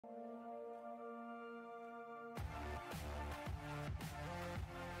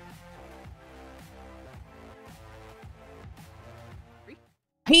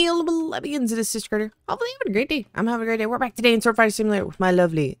Hello, Levians, it is Sister Carter. Hopefully you're having a great day. I'm having a great day. We're back today in Sword Fighters Simulator with my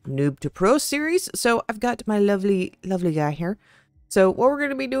lovely Noob to Pro series. So I've got my lovely guy here. So what we're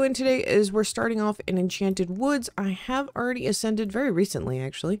going to be doing today is we're starting off in Enchanted Woods. I have already ascended very recently,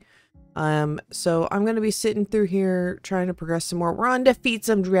 actually. So I'm going to be sitting through here trying to progress some more. We're on defeat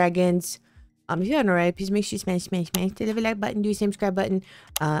some dragons. If you haven't already, please make sure you smash the like button, do the same subscribe button.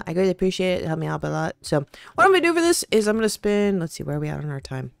 I really appreciate it. It helped me out a lot. So what I'm going to do for this is I'm going to spend, let's see, where are we at on our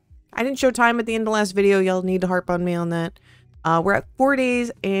time? I didn't show time at the end of the last video. Y'all need to harp on me on that. We're at 4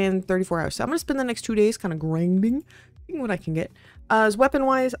 days and 34 hours. So I'm going to spend the next 2 days kind of grinding, seeing what I can get. As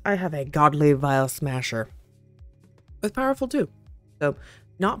weapon-wise, I have a godly vile smasher. With powerful too. So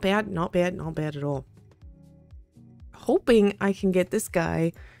not bad at all. Hoping I can get this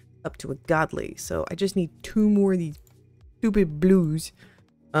guy up to a godly, so I just need 2 more of these stupid blues,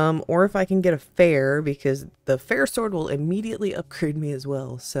 or if I can get a fair, because the fair sword will immediately upgrade me as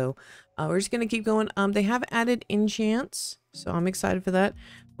well. So we're just gonna keep going. They have added enchants, so I'm excited for that.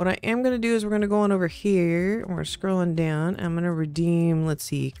 What I am gonna do is we're gonna go on over here and we're scrolling down. I'm gonna redeem, let's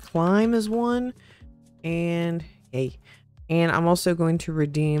see, climb is 1, and hey, and I'm also going to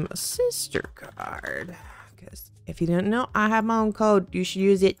redeem a sister card, because if you didn't know, I have my own code. You should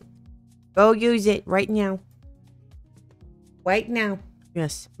use it. Go use it right now. Right now.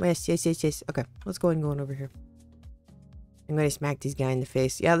 Yes. Okay, let's go ahead and go on over here. I'm going to smack this guy in the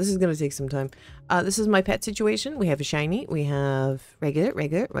face. Yeah, this is going to take some time. This is my pet situation. We have a shiny. We have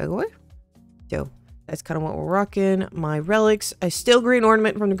regular. So that's kind of what we're rocking. My relics. A steel green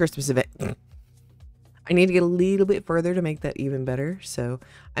ornament from the Christmas event. I need to get a little bit further to make that even better. So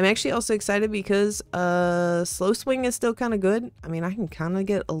I'm actually also excited because slow swing is still kind of good. I mean, I can kind of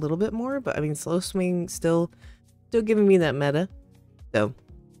get a little bit more, but I mean, slow swing still giving me that meta. So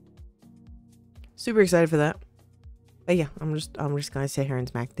super excited for that. But yeah, I'm just gonna sit here and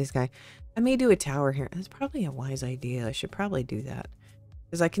smack this guy. I may do a tower here. That's probably a wise idea. I should probably do that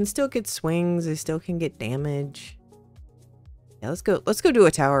because I can still get swings. I still can get damage. Yeah, let's go do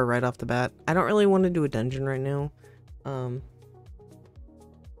a tower right off the bat. I don't really want to do a dungeon right now.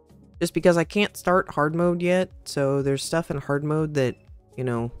 Just because I can't start hard mode yet. So there's stuff in hard mode that, you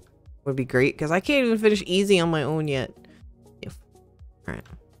know, would be great. Because I can't even finish easy on my own yet. Alright.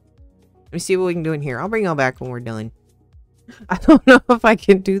 Let me see what we can do in here. I'll bring y'all back when we're done. I don't know if I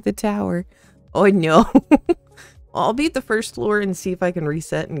can do the tower. Oh no. I'll beat the first floor and see if I can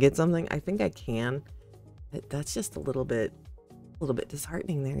reset and get something. I think I can. That's just a little bit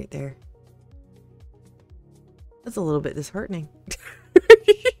disheartening right there. That's a little bit disheartening.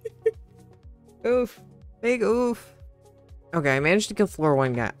 Oof. Big oof. Okay, I managed to kill floor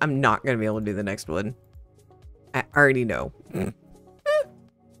 1 guy. I'm not gonna be able to do the next one. I already know.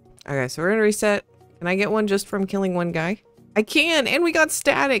 Okay, so we're gonna reset. Can I get one just from killing 1 guy? I can, and we got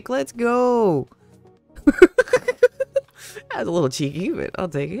static. Let's go. That was a little cheeky, but I'll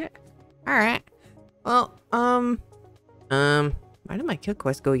take it. Alright. Well, why did my kill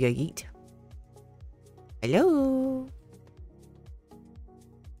quest go yeet? Hello?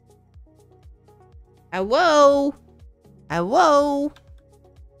 Hello? Hello?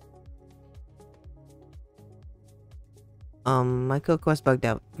 My kill quest bugged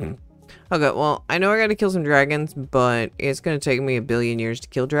out. Okay, well, I know I gotta kill some dragons, but it's gonna take me a billion years to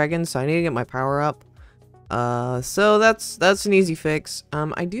kill dragons, so I need to get my power up. So that's an easy fix.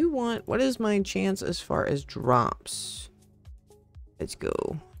 I do want, what is my chance as far as drops? Let's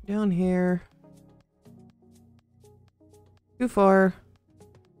go down here. Too far.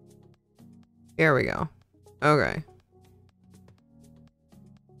 Here we go. Okay.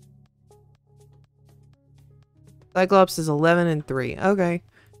 Cyclops is 11 and 3. Okay.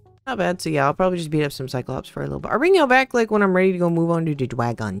 Not bad. So yeah, I'll probably just beat up some Cyclops for a little bit. I'll bring y'all back like when I'm ready to go move on to the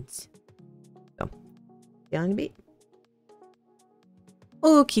dragons. So, down a bit.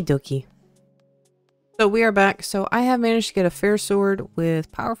 Okie dokie. So we are back. So I have managed to get a fair sword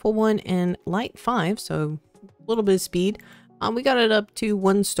with powerful 1 and light 5. So a little bit of speed. We got it up to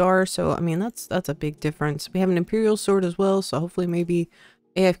 1 star. So I mean, that's a big difference. We have an imperial sword as well. So hopefully maybe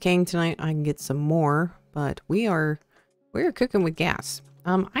AFKing tonight I can get some more. But we're cooking with gas.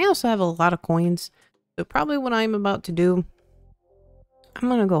 I also have a lot of coins. So probably what I'm about to do, I'm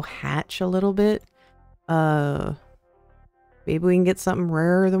gonna go hatch a little bit. Maybe we can get something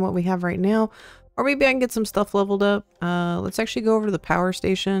rarer than what we have right now. Or maybe I can get some stuff leveled up. Let's actually go over to the power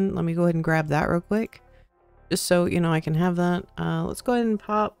station. Let me go ahead and grab that real quick. Just so, you know, I can have that. Let's go ahead and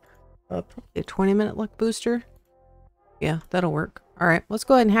pop a 20-minute luck booster. Yeah, that'll work. Alright, let's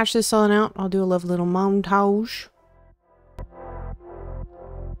go ahead and hash this on out. I'll do a lovely little montage.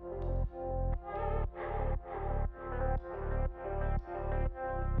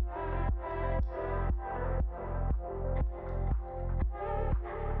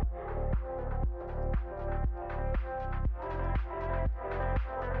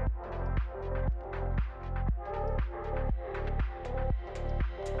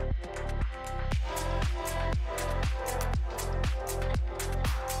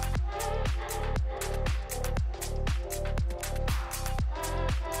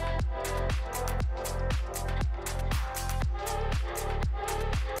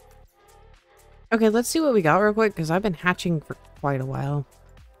 Okay, let's see what we got real quick, because I've been hatching for quite a while.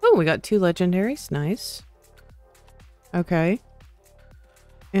 Oh, we got 2 legendaries. Nice. Okay.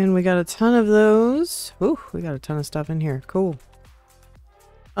 And we got a ton of those. Ooh, we got a ton of stuff in here. Cool.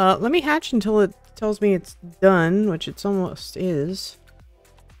 Let me hatch until it tells me it's done, which it's almost is.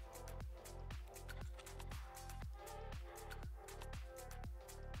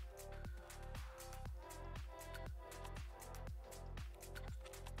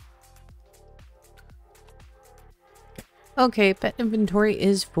 Okay, pet inventory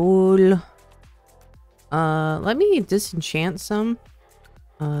is full. Let me disenchant some.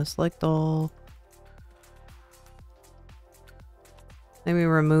 Select all. Let me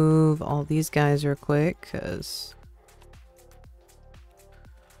remove all these guys real quick, because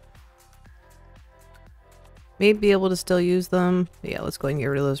may be able to still use them. But yeah, let's go ahead and get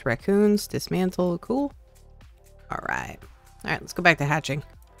rid of those raccoons. Dismantle. Cool. Alright. Alright, let's go back to hatching.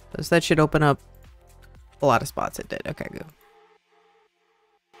 So that should open up a lot of spots. It did. Okay, good.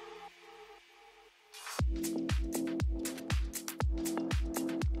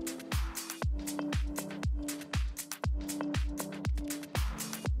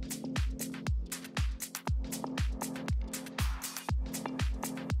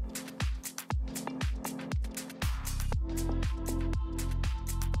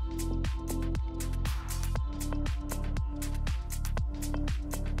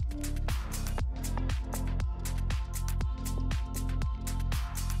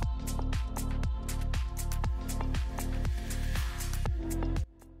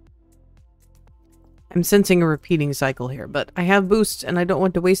 I'm sensing a repeating cycle here, but I have boosts and I don't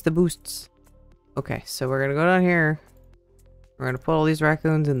want to waste the boosts. Okay, so we're gonna go down here. We're gonna put all these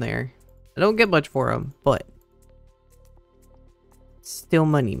raccoons in there. I don't get much for them, but still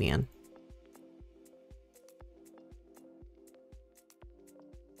money, man.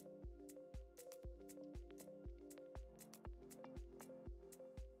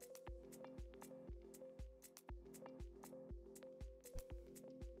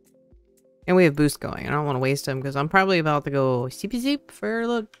 And we have boost going. I don't want to waste them because I'm probably about to go sleepy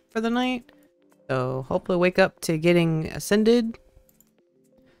for the night. So hopefully wake up to getting ascended.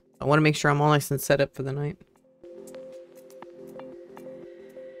 I want to make sure I'm all nice and set up for the night.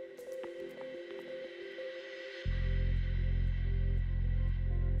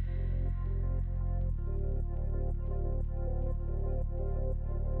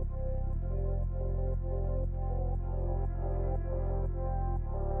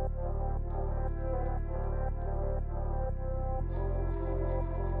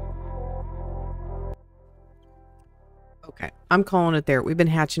 Okay, I'm calling it there. We've been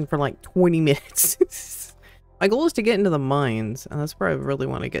hatching for like 20 minutes. My goal is to get into the mines, and that's where I really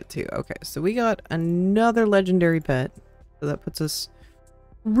want to get to. Okay, so we got another legendary pet. So that puts us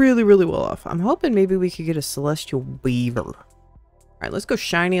really, really well off. I'm hoping maybe we could get a celestial beaver. Alright, let's go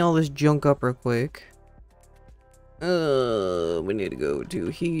shiny all this junk up real quick. We need to go to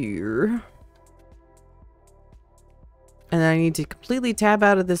here. And then I need to completely tab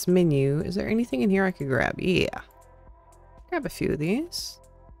out of this menu. Is there anything in here I could grab? Yeah. Grab a few of these.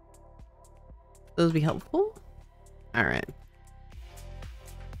 Those be helpful? Alright.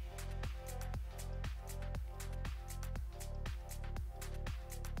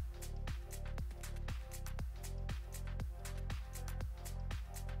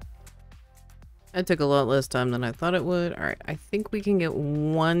 That took a lot less time than I thought it would. Alright, I think we can get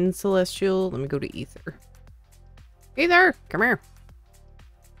 1 celestial. Let me go to Ether. Ether! Come here!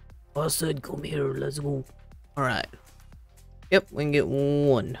 I said come here, let's go. Alright. Yep, we can get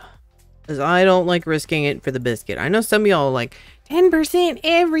 1. Because I don't like risking it for the biscuit. I know some of y'all are like, 10%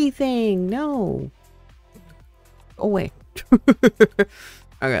 everything! No! Go away.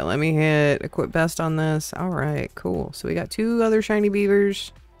 Okay, let me hit equip best on this. Alright, cool. So we got 2 other shiny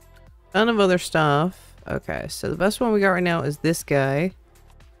beavers. Ton of other stuff. Okay, so the best one we got right now is this guy.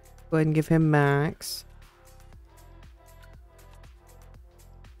 Go ahead and give him max.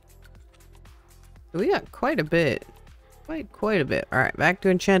 So we got quite a bit. Quite a bit. Alright, back to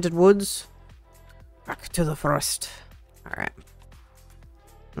Enchanted Woods. Back to the forest. Alright.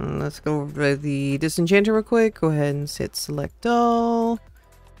 Let's go over the disenchanter real quick. Go ahead and hit select all.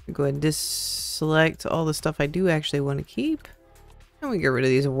 Go ahead and deselect all the stuff I do actually want to keep. And we get rid of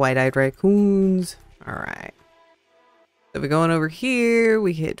these white-eyed raccoons. Alright. So we're going over here.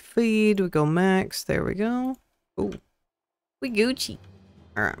 We hit feed. We go max. There we go. Oh, we Gucci.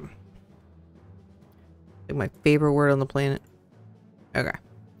 Alright. Like my favorite word on the planet. Okay.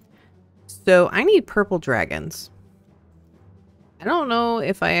 So I need purple dragons. I don't know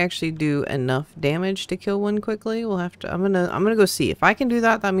if I actually do enough damage to kill one quickly. We'll have to, I'm gonna go see. If I can do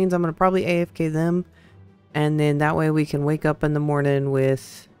that, that means I'm gonna probably AFK them. And then that way we can wake up in the morning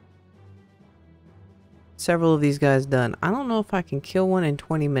with several of these guys done. I don't know if I can kill one in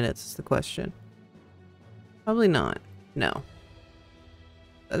 20 minutes is the question. Probably not. No.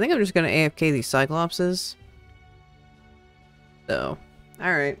 I think I'm just gonna AFK these Cyclopses. So,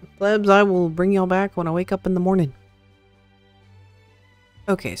 alright. Plebs, I will bring y'all back when I wake up in the morning.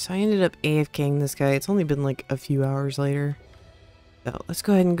 Okay, so I ended up AFKing this guy. It's only been like a few hours later. So, let's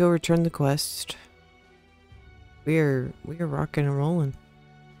go ahead and go return the quest. We are rocking and rolling.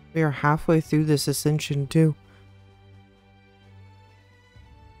 We are halfway through this ascension too.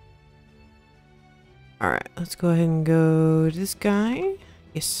 Alright, let's go ahead and go to this guy.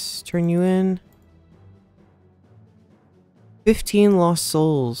 Yes, turn you in. 15 lost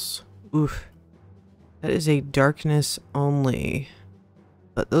souls. Oof. That is a darkness only.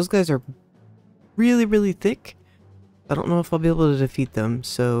 But those guys are really, really thick. I don't know if I'll be able to defeat them.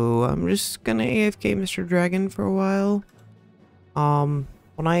 So I'm just gonna AFK Mr. Dragon for a while.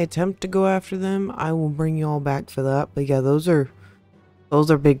 When I attempt to go after them, I will bring you all back for that. But yeah, those are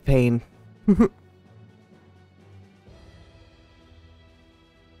big pain.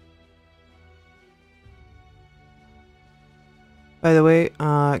 By the way,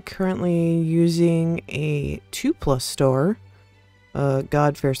 currently using a 2+ star,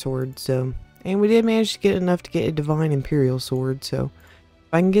 Godfair sword, so, and we did manage to get enough to get a Divine Imperial sword, so,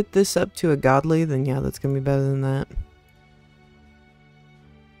 if I can get this up to a Godly, then yeah, that's gonna be better than that.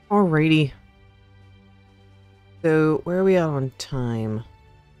 Alrighty. So, where are we at on time?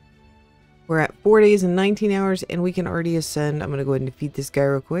 We're at 4 days and 19 hours, and we can already ascend. I'm gonna go ahead and defeat this guy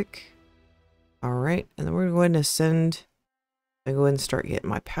real quick. Alright, and then we're gonna go ahead and ascend. I go ahead and start getting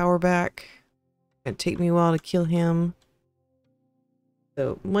my power back. It's gonna take me a while to kill him.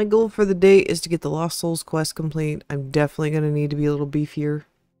 So my goal for the day is to get the Lost Souls quest complete. I'm definitely gonna need to be a little beefier.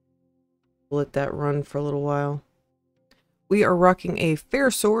 We'll let that run for a little while. We are rocking a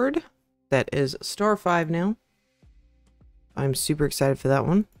fair sword that is star 5 now. I'm super excited for that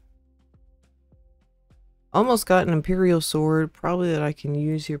one. Almost got an Imperial sword, probably that I can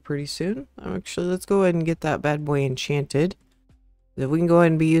use here pretty soon. Actually, let's go ahead and get that bad boy enchanted. If we can go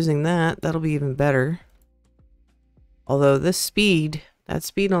ahead and be using that, that'll be even better. Although this speed, that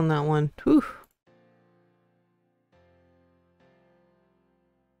speed on that one, whew.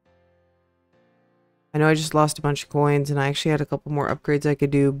 I know I just lost a bunch of coins and I actually had a couple more upgrades I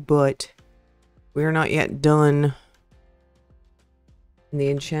could do, but we are not yet done in the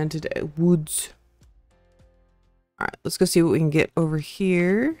Enchanted Woods. Alright, let's go see what we can get over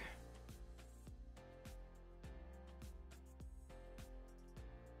here.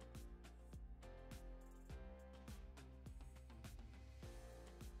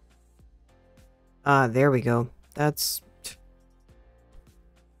 There we go. That's...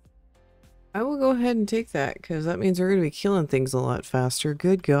 I will go ahead and take that, because that means we're going to be killing things a lot faster.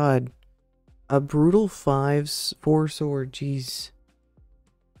 Good God. A brutal 4 sword, jeez.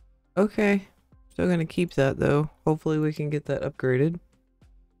 Okay. Still going to keep that, though. Hopefully we can get that upgraded.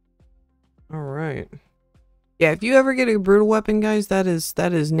 Alright. Yeah, if you ever get a brutal weapon, guys, that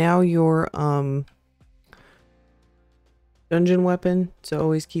is now your, dungeon weapon, so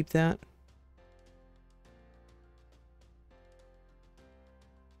always keep that.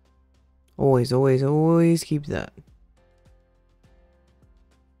 Always, always, always keep that.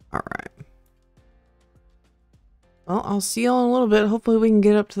 Alright. Well, I'll see y'all in a little bit. Hopefully we can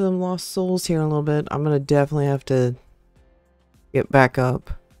get up to them lost souls here in a little bit. I'm gonna definitely have to get back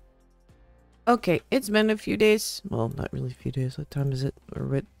up. Okay, it's been a few days. Well, not really a few days. What time is it? Or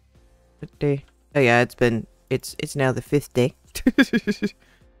what day? Oh yeah, it's now the 5th day.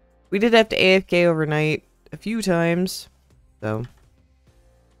 We did have to AFK overnight a few times. So...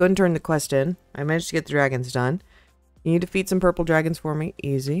 go ahead and turn the quest in. I managed to get the dragons done. You need to defeat some purple dragons for me.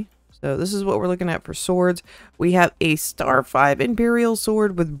 Easy. So this is what we're looking at for swords. We have a star 5 Imperial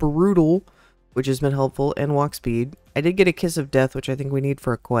sword with brutal, which has been helpful, and walk speed. I did get a kiss of death, which I think we need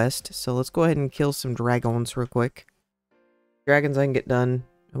for a quest. So let's go ahead and kill some dragons real quick. Dragons I can get done,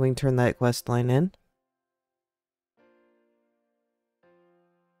 and we can turn that quest line in.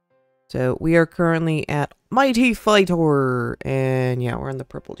 So we are currently at Mighty Fighter, and yeah, we're in the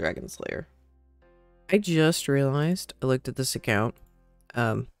Purple Dragon Slayer. I just realized, I looked at this account,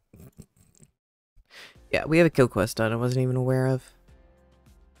 yeah, we have a kill quest done I wasn't even aware of.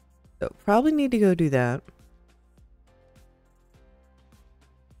 So probably need to go do that.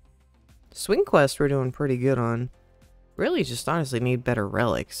 Swing quest we're doing pretty good on. Really just honestly need better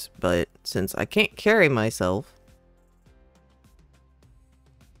relics, but since I can't carry myself,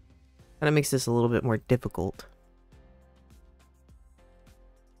 Kind of makes this a little bit more difficult.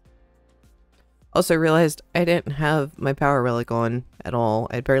 Also, I realized I didn't have my power relic on at all.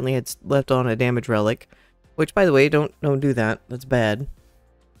 I apparently had left on a damage relic. Which, by the way, don't do that. That's bad.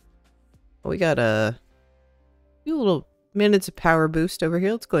 We got a few little minutes of power boost over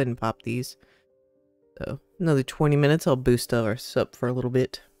here. Let's go ahead and pop these. So, another 20 minutes. I'll boost us up for a little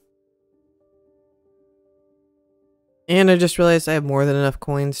bit. And I just realized I have more than enough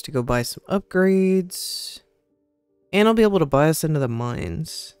coins to go buy some upgrades. And I'll be able to buy us into the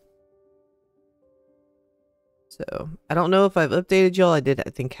mines. So, I don't know if I've updated y'all. I did, I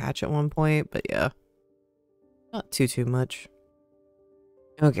think, catch at one point, but yeah. Not too much.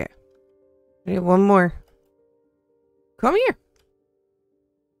 Okay. I need one more. Come here.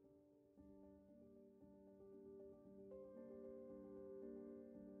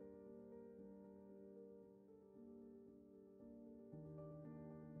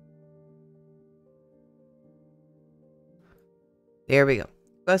 There we go.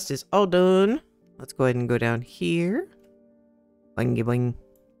 Quest is all done. Let's go ahead and go down here. Boingy boing.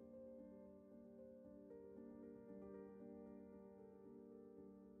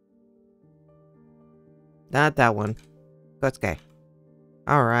 Not that one. Quest guy.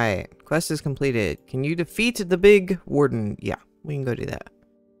 Alright. Quest is completed. Can you defeat the big warden? Yeah, we can go do that.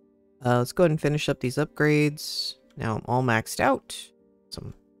 Let's go ahead and finish up these upgrades. Now I'm all maxed out.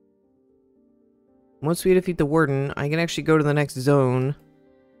 Awesome. Once we defeat the warden, I can actually go to the next zone.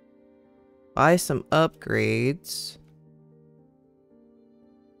 Buy some upgrades.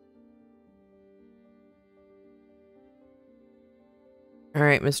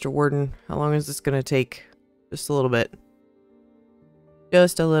 Alright, Mr. Warden. How long is this gonna take? Just a little bit.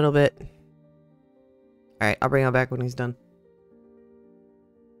 Just a little bit. Alright, I'll bring him back when he's done.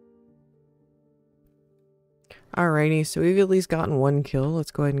 Alrighty, so we've at least gotten one kill.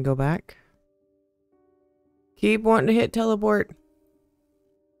 Let's go ahead and go back. Keep wanting to hit teleport.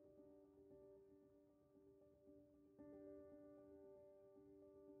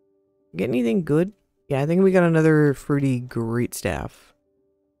 Get anything good? Yeah, I think we got another fruity great staff.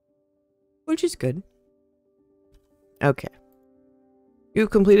 Which is good. Okay. You've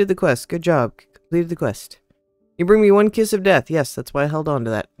completed the quest. Good job. Completed the quest. You bring me one kiss of death. Yes, that's why I held on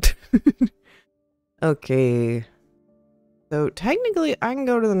to that. Okay. So, technically, I can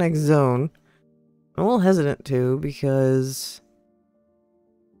go to the next zone. I'm a little hesitant to, because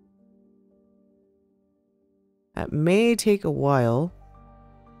that may take a while.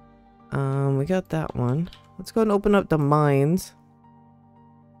 We got that one. Let's go and open up the mines.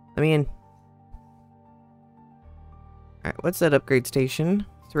 Let me in. Alright, what's that upgrade station?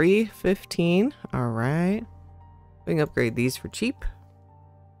 315. Alright. We can upgrade these for cheap.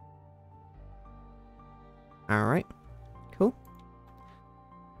 Alright. Cool.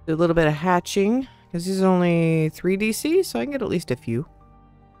 Do a little bit of hatching. Because these are only 3 DC, so I can get at least a few.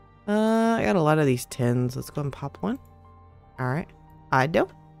 I got a lot of these 10s. Let's go and pop one. Alright. I do.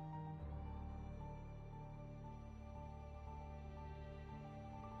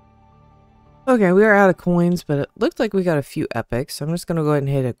 Okay, we are out of coins, but it looked like we got a few epics. So I'm just going to go ahead and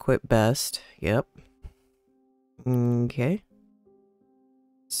hit equip best. Yep. Okay.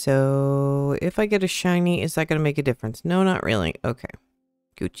 So, if I get a shiny, is that going to make a difference? No, not really. Okay.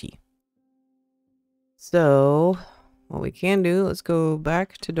 Gucci. So, what we can do, let's go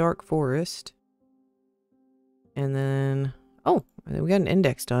back to Dark Forest. And then, oh, we got an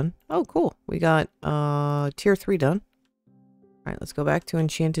index done. Oh, cool. We got tier 3 done. Alright, let's go back to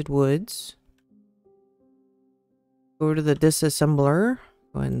Enchanted Woods. Go to the disassembler.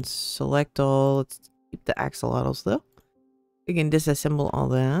 Go ahead and select all. Let's keep the axolotls though. We can disassemble all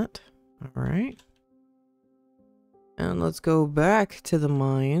that. Alright. And let's go back to the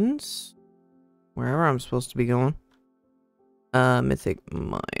mines. Wherever I'm supposed to be going. Mythic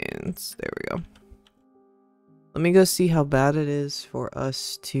Mines. There we go. Let me go see how bad it is for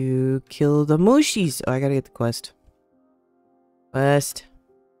us to kill the mushies. Oh, I gotta get the quest. Quest.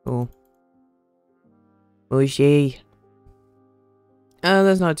 Cool. Mushy.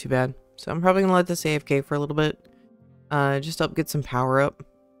 That's not too bad. So I'm probably gonna let this AFK for a little bit. Just to get some power up.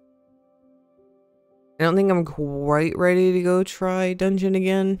 I don't think I'm quite ready to go try dungeon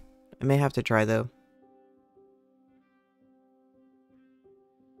again. I may have to try though.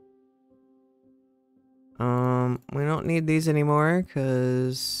 We don't need these anymore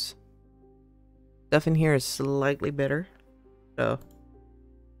because stuff in here is slightly better. So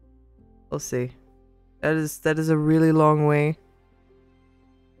we'll see. That is a really long way.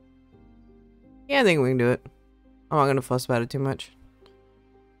 Yeah, I think we can do it. I'm not gonna fuss about it too much.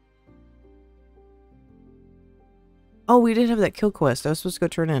 Oh, we did have that kill quest. I was supposed to go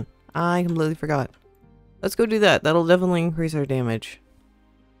turn in. I completely forgot. Let's go do that. That'll definitely increase our damage.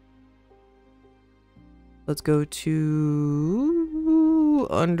 Let's go to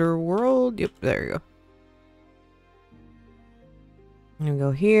Underworld. Yep, there you go. And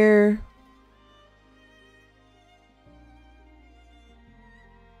go here.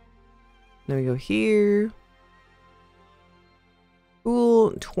 Then we go here.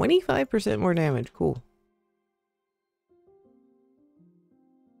 Cool. 25% more damage. Cool.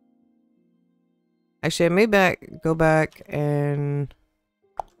 Actually, I may go back and...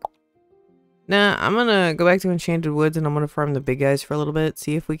 Nah, I'm gonna go back to Enchanted Woods and I'm gonna farm the big guys for a little bit.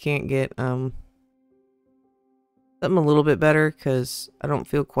 See if we can't get, something a little bit better, because I don't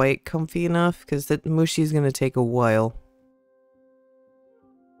feel quite comfy enough, because that Mushi's gonna take a while.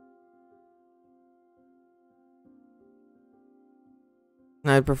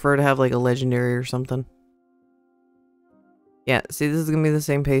 I'd prefer to have like a legendary or something. Yeah, see, this is gonna be the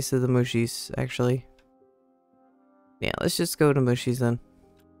same pace as the Mushis, actually. Yeah, let's just go to Mushis then.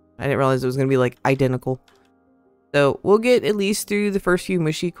 I didn't realize it was gonna be like identical. So we'll get at least through the first few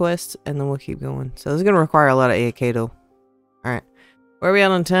Mushi quests and then we'll keep going. So this is gonna require a lot of AFK though. Alright. Where are we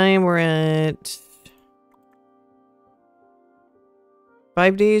at on time? We're at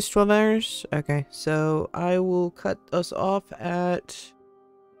 5 days, 12 hours? Okay, so I will cut us off at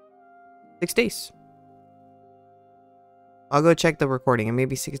 6 days. I'll go check the recording and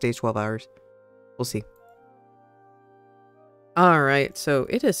maybe 6 days, 12 hours. We'll see. Alright, so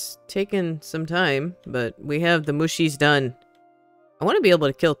it has taken some time, but we have the Mushis done. I want to be able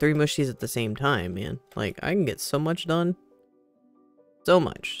to kill 3 Mushis at the same time, man. Like, I can get so much done. So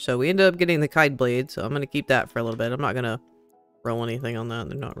much. So we ended up getting the Kite Blade, so I'm going to keep that for a little bit. I'm not going to roll anything on that.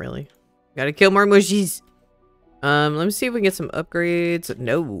 They're not really. Gotta kill more Mushis. Let me see if we can get some upgrades.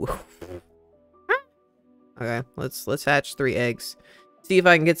 No. Okay, let's hatch 3 eggs. See if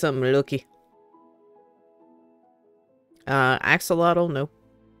I can get something lucky. Axolotl, no.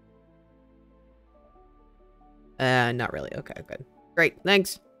 Not really. Okay, good. Great,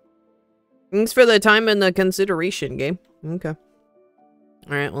 thanks. Thanks for the time and the consideration, game. Okay.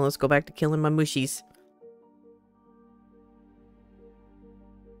 Alright, well, let's go back to killing my Mushis.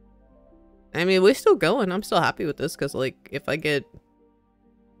 I mean, we're still going. I'm still happy with this, because, like, if I can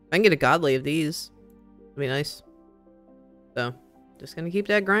get a godly of these, it'd be nice. So, just gonna keep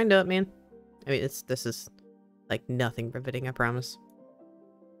that grind up, man. I mean, this is... like nothing riveting, I promise.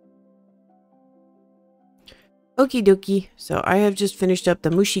 Okie dokie. So I have just finished up the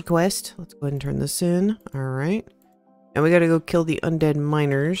Mushi quest. Let's go ahead and turn this in. Alright. And we gotta go kill the undead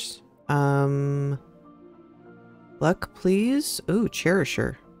miners. Luck, please. Ooh,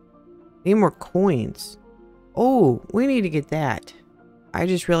 Cherisher. Need more coins. Oh, we need to get that. I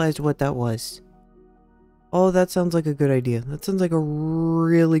just realized what that was. Oh, that sounds like a good idea. That sounds like a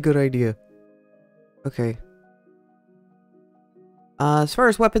really good idea. Okay. As far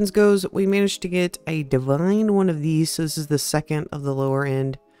as weapons goes, we managed to get a divine one of these. So this is the second of the lower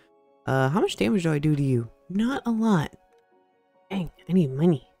end. How much damage do I do to you? Not a lot. Dang, I need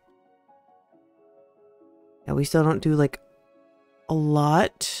money. Yeah, we still don't do like a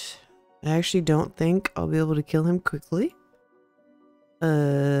lot. I actually don't think I'll be able to kill him quickly.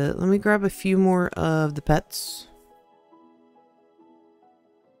 Let me grab a few more of the pets.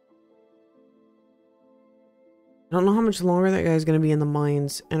 I don't know how much longer that guy's going to be in the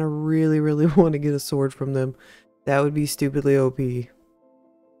mines, and I really, really want to get a sword from them. That would be stupidly OP. Yeah,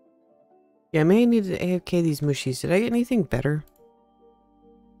 I may need to AFK these Mushis. Did I get anything better?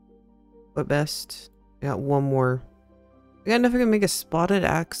 What best? I got one more. I got enough to make a spotted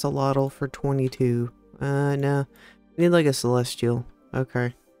axolotl for 22. No. I need like a celestial.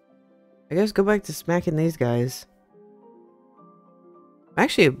 Okay. I guess go back to smacking these guys. I'm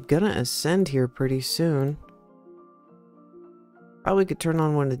actually gonna ascend here pretty soon. Probably could turn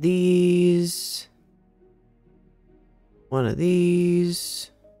on one of these. One of these.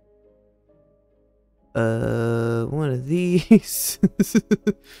 One of these.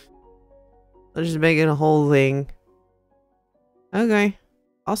 I'll just make it a whole thing. Okay.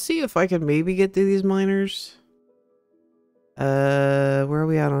 I'll see if I can maybe get through these miners. Where are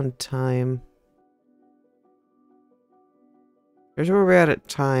we at on time? Here's where we're at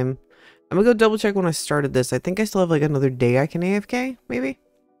time. I'm gonna go double check when I started this. I think I still have like another day I can AFK, maybe?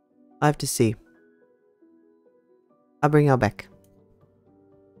 I'll have to see. I'll bring y'all back.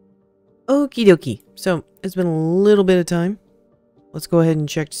 Okie dokie. So, it's been a little bit of time. Let's go ahead and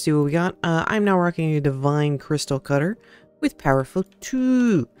check to see what we got. I'm now rocking a Divine Crystal Cutter with Powerful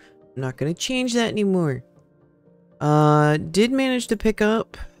 2. I'm not gonna change that anymore. Did manage to pick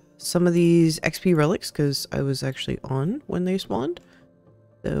up some of these XP relics because I was actually on when they spawned.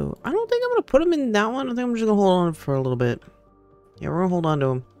 So I don't think I'm gonna put him in that one. I think I'm just gonna hold on for a little bit. Yeah, we're gonna hold on to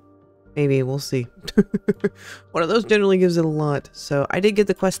him. Maybe, we'll see. One of those generally gives it a lot. So I did get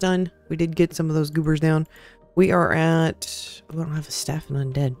the quest done. We did get some of those goobers down. We are at... Oh, I don't have a staff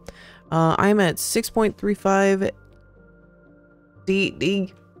and undead. I'm at 6.35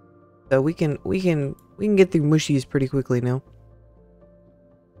 D. So we can get through mushies pretty quickly now.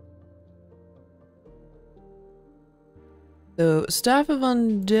 So staff of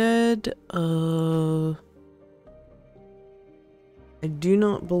undead, I do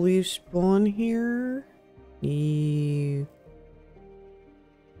not believe spawn here. Let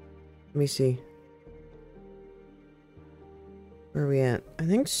me see. Where are we at? I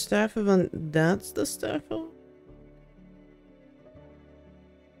think staff of that's the staff of...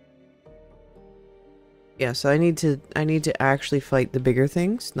 Yeah, so I need to actually fight the bigger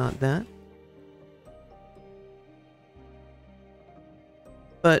things, not that.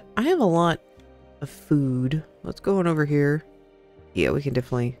 But I have a lot of food. Let's go on over here. Yeah, we can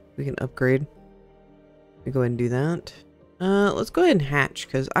upgrade. We go ahead and do that. Let's go ahead and hatch,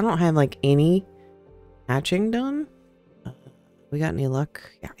 because I don't have like any hatching done. We got any luck?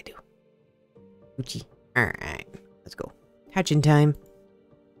 Yeah, I do. Gucci. Alright, let's go. Hatching time.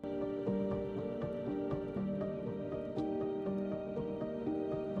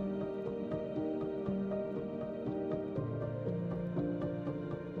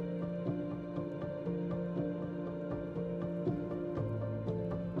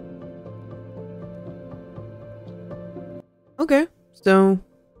 Okay, so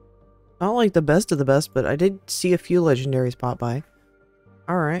not like the best of the best, but I did see a few legendaries pop by.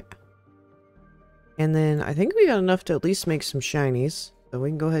 Alright. And then I think we got enough to at least make some shinies. So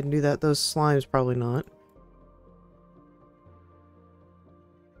we can go ahead and do that. Those slimes probably not.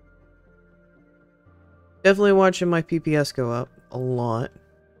 Definitely watching my PPS go up a lot.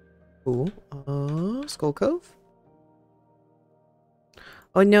 Cool. Skull Cove?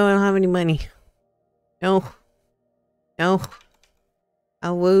 Oh no, I don't have any money. No. No.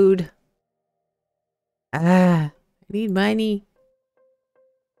 I would. I need money.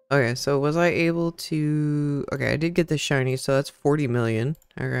 Okay, so was I able to... Okay, I did get the shiny, so that's 40 million.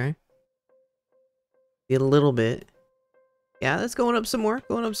 Okay. A little bit. Yeah, that's going up some more.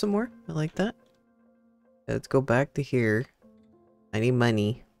 Going up some more. I like that. Let's go back to here. I need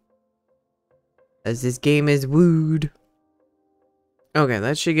money. As this game is wooed. Okay,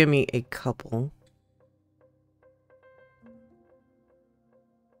 that should give me a couple.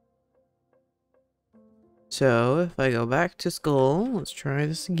 So, if I go back to skull, let's try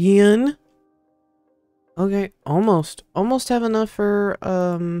this again. Okay, almost. Almost have enough for,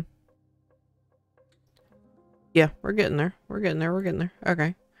 yeah, we're getting there. We're getting there. We're getting there.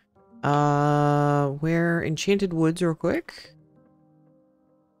 Okay. Where Enchanted Woods real quick.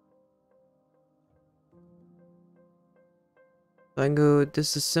 So I can go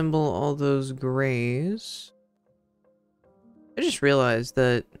disassemble all those grays. I just realized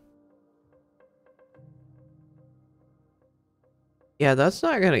that... Yeah, that's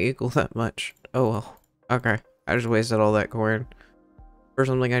not gonna equal that much. Oh well. Okay. I just wasted all that coin for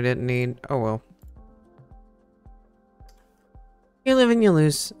something I didn't need. Oh well. You live and you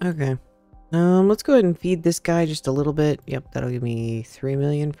lose. Okay. Let's go ahead and feed this guy just a little bit. Yep, that'll give me 3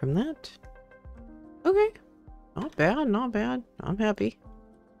 million from that. Okay. Not bad, not bad. I'm happy.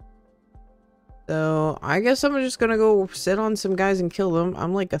 So, I guess I'm just gonna go sit on some guys and kill them.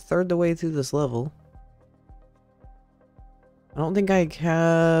 I'm like a third the way through this level. I don't think I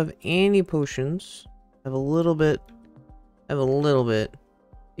have any potions. I have a little bit.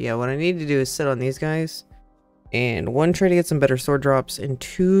 Yeah, what I need to do is sit on these guys. And one, try to get some better sword drops. And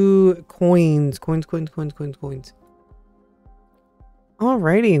two, coins. Coins.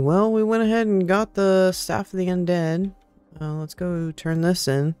 Alrighty, well, we went ahead and got the Staff of the Undead. Let's go turn this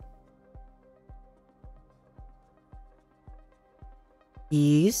in.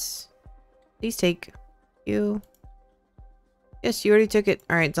 Yes. Please take you. Yes, you already took it.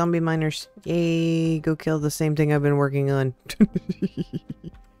 Alright, zombie miners. Yay, go kill the same thing I've been working on.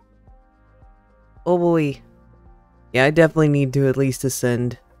 Oh boy. Yeah, I definitely need to at least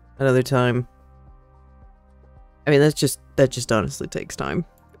ascend another time. I mean, that just honestly takes time.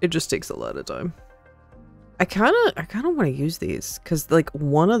 It just takes a lot of time. I kind of want to use these, because, like,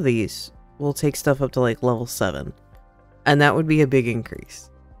 one of these will take stuff up to, like, level 7. And that would be a big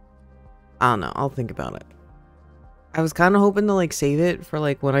increase. I don't know. I'll think about it. I was kind of hoping to, like, save it for,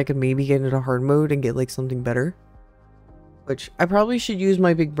 like, when I could maybe get into hard mode and get, like, something better. Which, I probably should use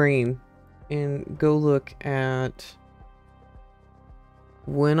my big brain and go look at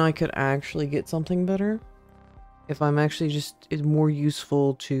when I could actually get something better. if I'm actually just, it's more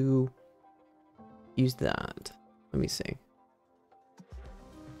useful to use that. Let me see.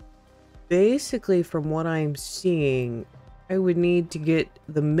 Basically, from what I'm seeing, I would need to get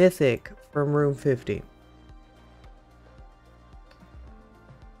the mythic from room 50.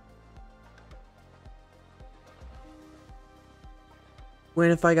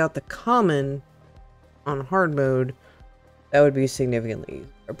 When if I got the common on hard mode, that would be significantly easier.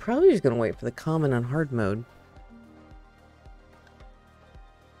 I'm probably just gonna wait for the common on hard mode.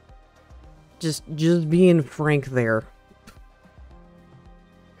 Just being frank there.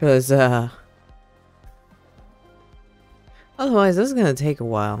 Because, otherwise this is gonna take a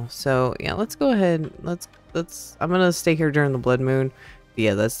while. So, yeah, let's go ahead. I'm gonna stay here during the blood moon. But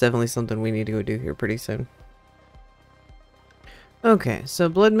yeah, that's definitely something we need to go do here pretty soon. Okay, so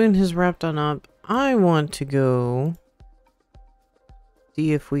blood moon has wrapped on up. I want to go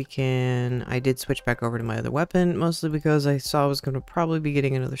see if we can... I did switch back over to my other weapon, mostly because I saw I was going to probably be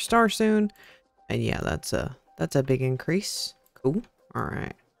getting another star soon. And yeah, that's a big increase. Cool.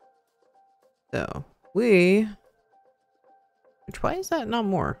 Alright. So, why is that not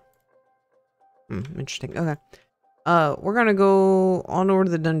more? Interesting. Okay. We're gonna go on over to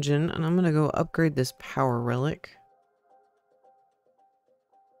the dungeon, and I'm gonna go upgrade this power relic.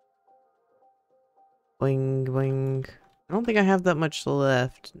 Boing, boing. I don't think I have that much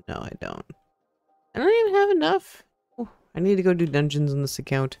left. No, I don't. I don't even have enough. Oh, I need to go do dungeons in this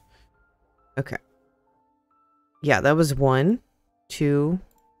account. Okay. Yeah, that was 1, 2,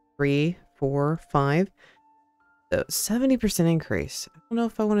 3, 4, 5. So 70% increase. I don't know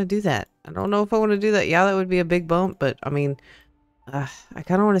if I want to do that. Yeah, that would be a big bump, but I mean, I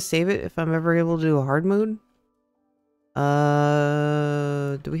kind of want to save it if I'm ever able to do a hard mode.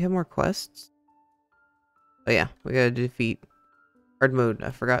 Do we have more quests? Oh yeah, we gotta defeat hard mode. I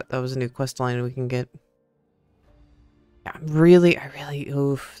forgot that was a new quest line we can get. Yeah,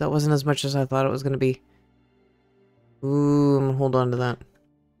 oof, that wasn't as much as I thought it was gonna be. Ooh, I'm gonna hold on to that.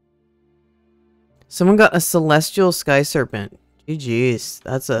 Someone got a celestial sky serpent. GG's.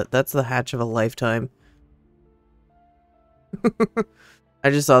 That's the hatch of a lifetime. I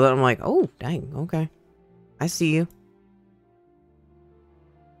just saw that. I'm like, oh, dang. Okay. I see you.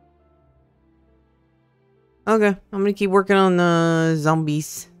 Okay. I'm gonna keep working on the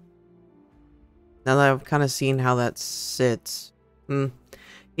zombies. Now that I've kind of seen how that sits.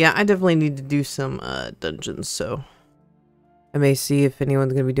 Yeah, I definitely need to do some dungeons, so I may see if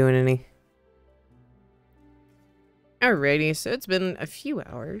anyone's gonna be doing any. Alrighty, so it's been a few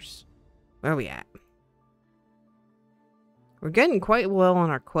hours. Where are we at? We're getting quite well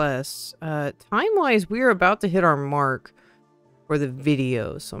on our quests. Time-wise, we're about to hit our mark for the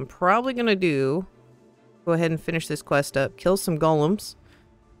video. So I'm probably going to go ahead and finish this quest up. Kill some golems.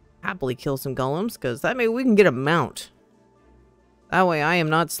 Happily kill some golems, because that way we can get a mount. That way I am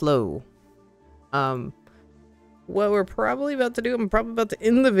not slow. What we're probably about to do, I'm probably about to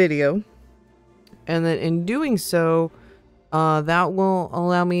end the video. And then in doing so, that will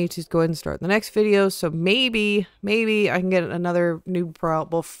allow me to go ahead and start the next video. So maybe I can get another Noob Pro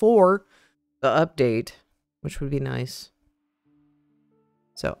out before the update, which would be nice.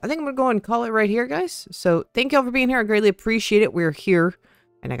 So I think I'm going to go and call it right here, guys. So thank y'all for being here. I greatly appreciate it. We're here.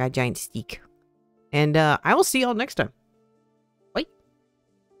 And I got a giant steak. And I will see y'all next time.